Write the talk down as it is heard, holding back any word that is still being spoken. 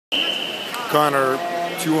Connor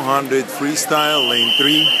 200 freestyle, lane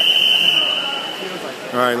 3.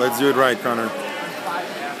 Alright, let's do it right, Connor.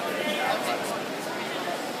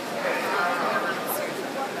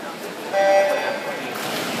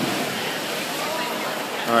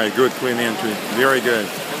 Alright, good, clean entry. Very good.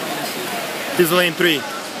 He's lane 3.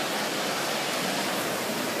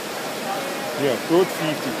 Yeah, third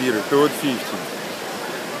 50, Peter, third 50.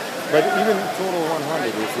 But even total 100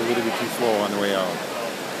 is a little bit too slow on the way out.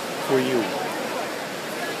 For you.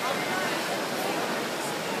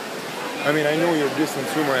 I mean, I know you're a distance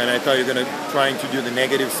swimmer and I thought you were going to trying to do the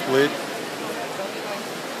negative split.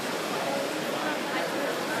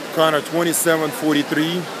 Connor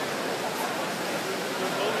 27.43.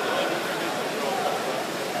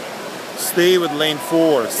 Stay with lane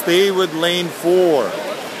 4. Stay with lane 4.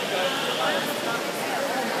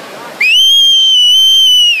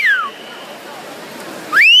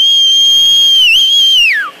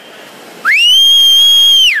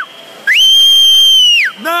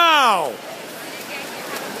 Now!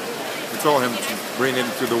 I told him to bring it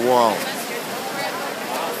to the wall.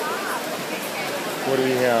 What do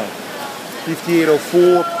we have?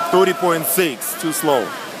 58.04, 30.6. Too slow.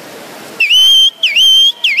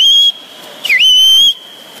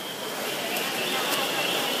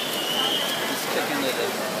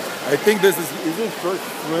 I think this is it first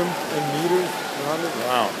swim in meters? 100?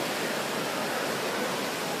 Wow.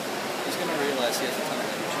 He's going to realize he has a ton of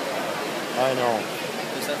energy. I know.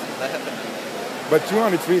 That happened. But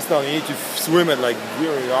 200 freestyle, you need to swim it like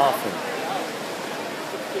very often.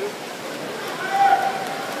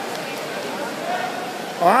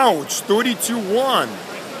 Ouch! 32.1.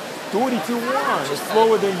 32.1. It's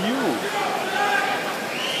slower than you.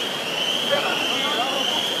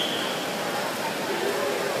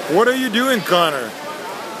 What are you doing, Connor?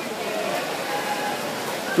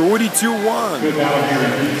 32.1. Good battle here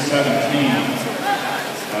in heat 17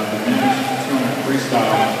 of the men's 200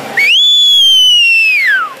 freestyle.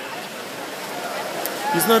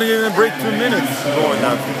 He's not even gonna break 2 minutes going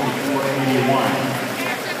up.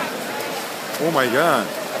 Oh my God.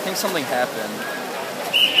 I think something happened.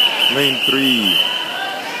 Lane 3.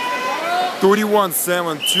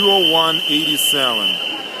 31.7, 201.87.